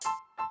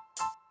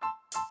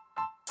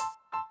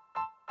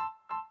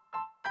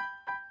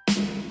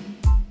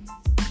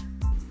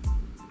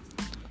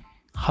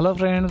Hello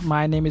friends,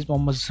 my name is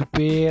Mohammad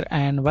Zubair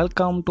and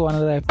welcome to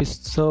another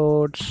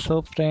episode.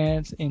 So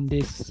friends, in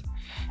this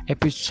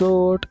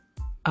episode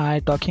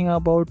I talking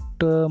about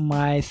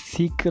my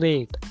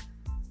secret.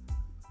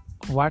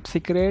 What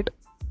secret?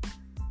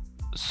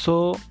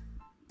 So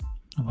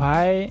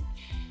why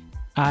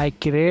I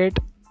create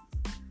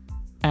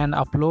and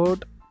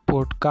upload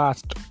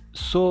podcast.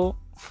 So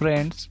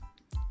friends,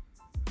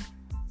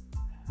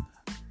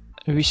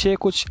 विषय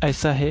कुछ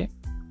ऐसा है.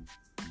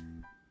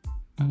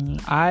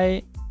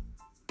 I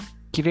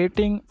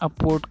creating a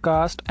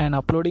podcast and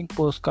uploading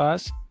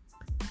podcast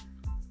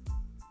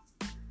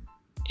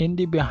in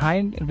the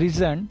behind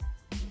reason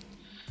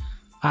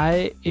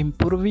I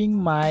improving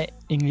my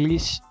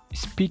English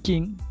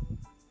speaking.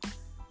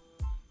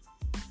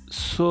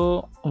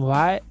 So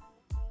why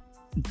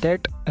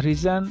that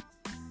reason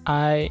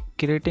I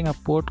creating a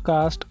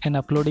podcast and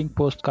uploading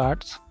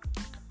postcards,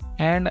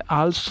 and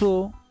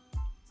also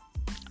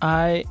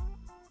I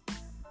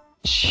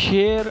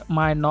share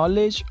my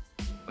knowledge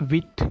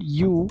with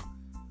you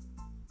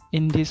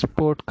in this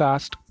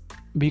podcast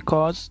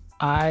because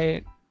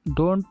I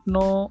don't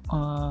know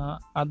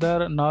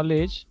other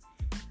knowledge,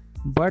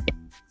 but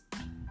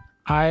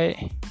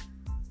I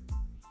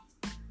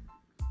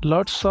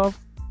lots of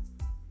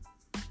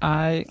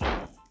I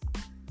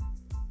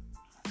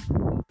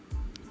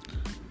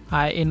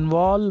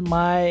involve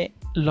my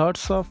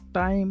lots of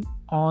time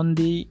on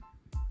the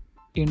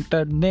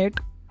internet.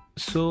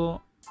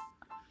 So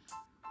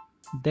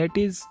that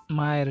is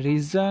my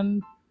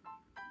reason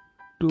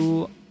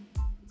to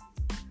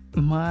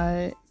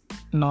my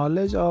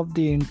knowledge of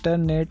the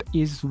internet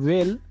is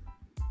well,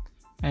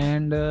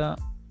 and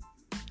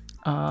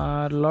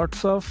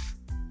lots of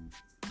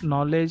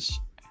knowledge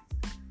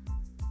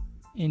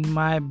in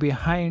my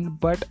behind,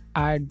 but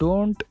I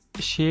don't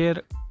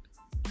share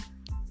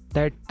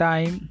that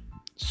time.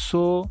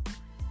 So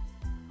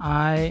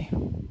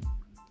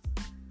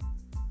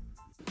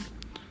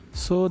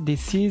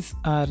this is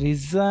a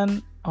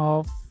reason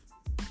of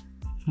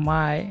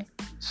my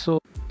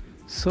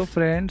so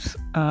friends,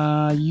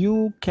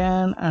 you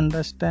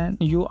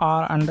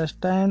are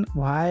understand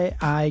why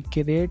I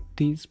create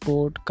this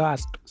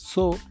podcast.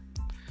 So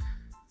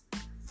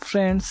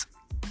friends,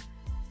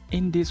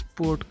 in this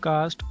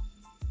podcast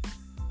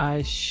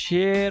I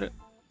share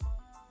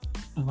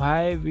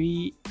why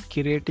we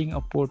creating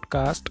a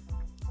podcast.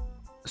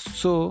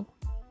 So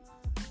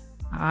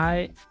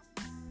I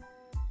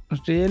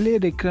really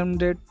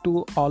recommend it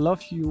to all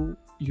of you.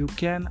 You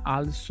can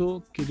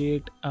also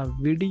create a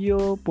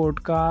video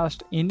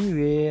podcast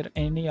anywhere,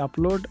 any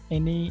upload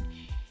any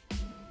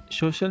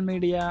social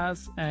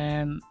medias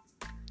and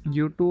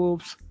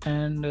YouTubes,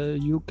 and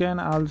you can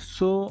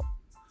also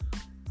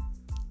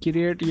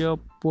create your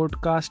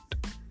podcast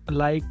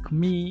like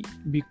me,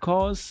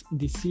 because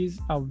this is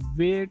a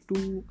way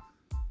to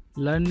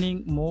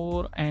learning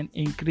more and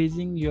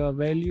increasing your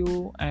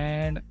value.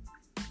 And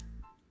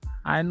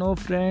I know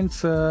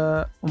friends,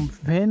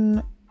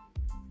 when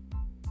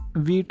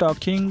we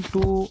talking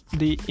to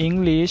the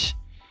English,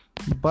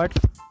 but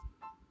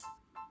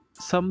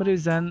some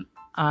reason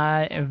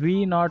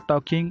we not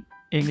talking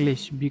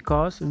English,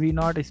 because we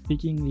not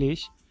speaking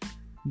English,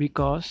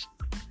 because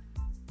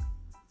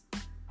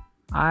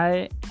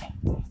I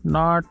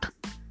not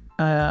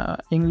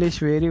English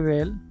very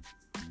well.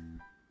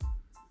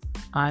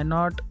 I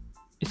not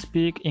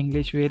speak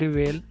English very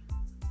well,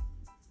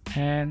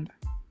 and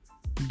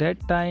that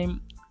time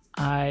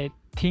I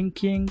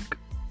thinking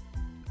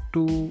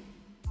to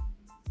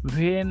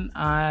when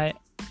I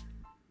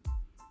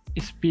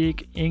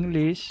speak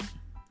English,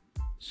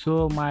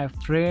 so my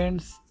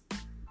friends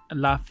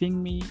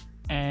laughing me,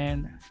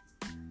 and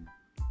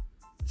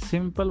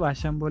simple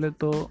भाषा में बोले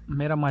तो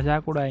मेरा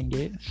मजाक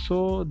उड़ाएंगे.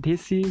 So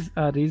this is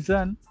a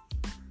reason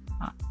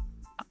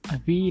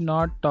we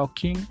not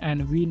talking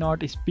and we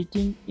not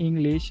speaking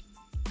English.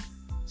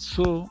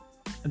 So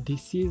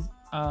this is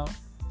a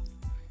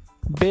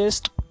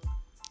best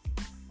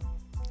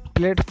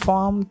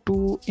platform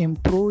to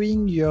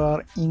improving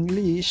your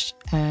English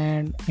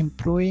and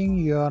improving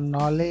your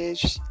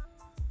knowledge,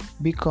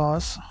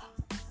 because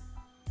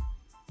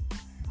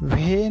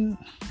when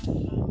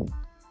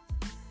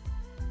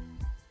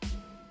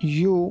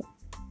you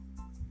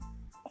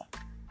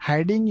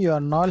hiding your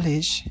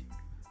knowledge,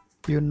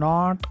 you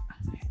not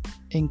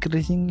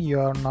increasing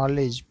your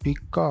knowledge,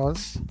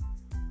 because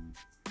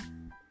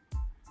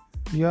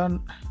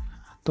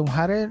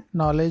तुम्हारे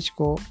knowledge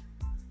को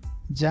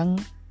जंग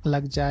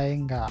लग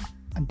जाएगा.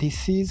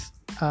 This is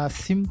a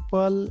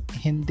simple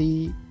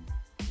Hindi.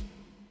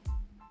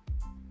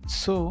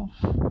 So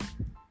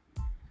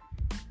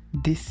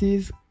this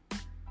is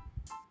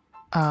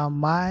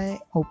my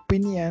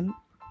opinion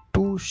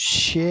to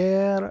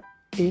share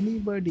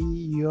anybody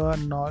your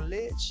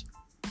knowledge,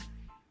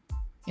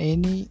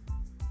 any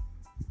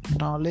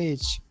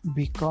knowledge,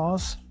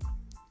 because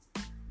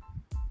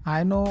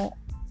I know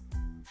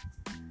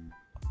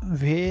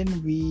when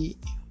we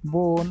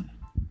born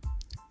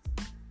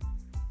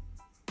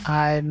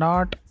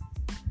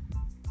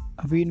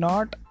we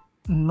not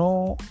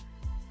know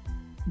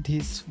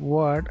this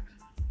world.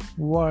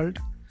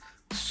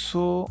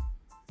 So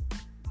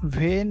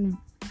when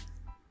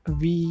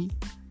we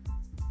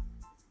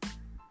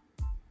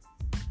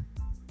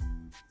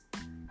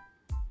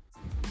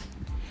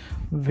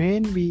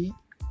when we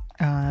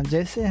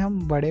जैसे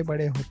हम बड़े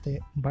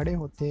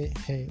होते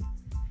हैं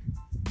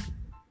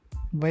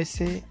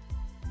वैसे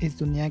इस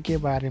दुनिया के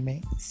बारे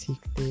में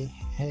सीखते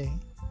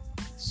हैं.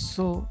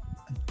 सो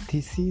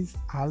this is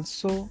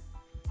also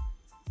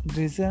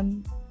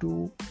reason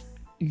to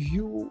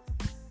you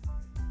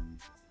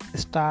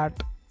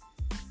start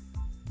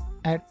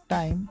at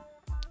time,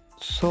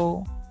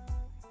 so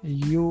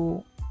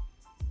you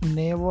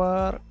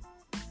never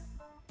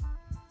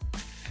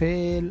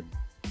fail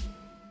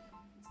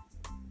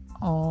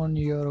on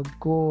your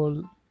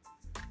goal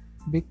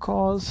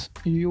because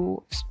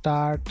you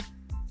start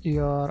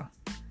your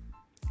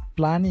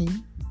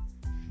planning.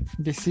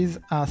 This is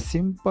a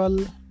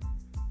simple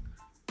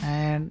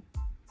and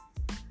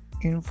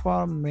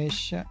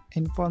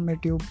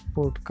informative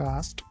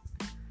podcast.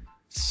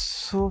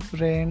 So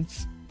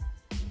friends,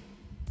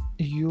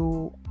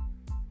 you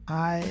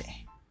I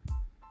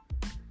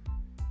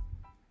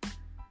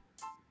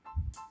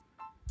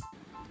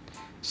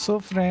so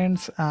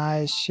friends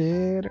I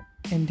share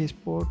in this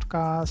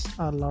podcast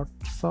a lot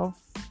of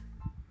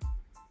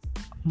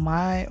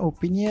my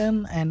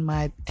opinion and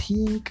my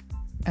think,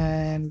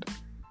 and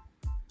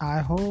I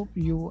hope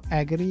you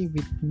agree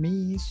with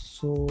me.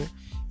 So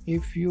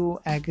if you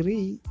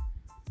agree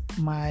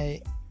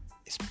my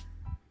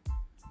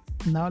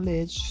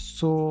knowledge,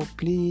 so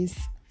please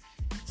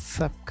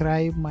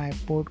subscribe my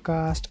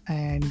podcast,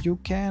 and you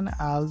can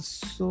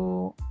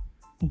also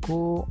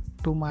go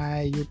to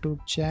my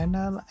YouTube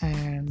channel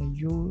and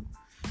you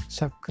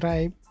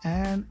subscribe,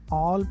 and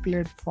all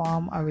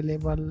platform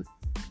available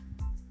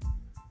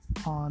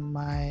on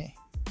my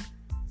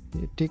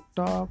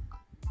TikTok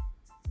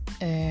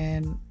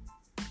and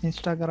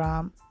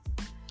Instagram,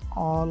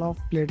 all of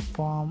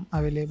platform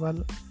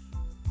available.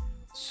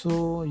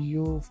 So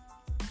you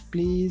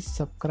please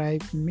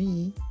subscribe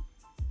me,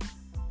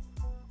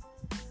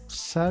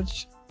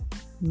 search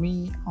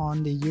me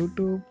on the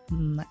YouTube,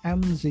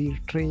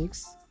 MZ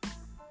Tricks,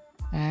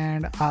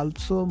 and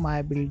also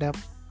my build up.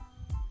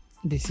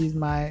 This is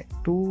my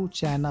 2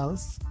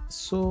 channels.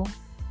 So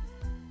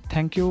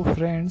thank you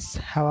friends,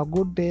 have a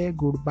good day,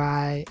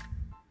 goodbye,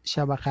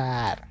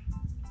 Shabakar.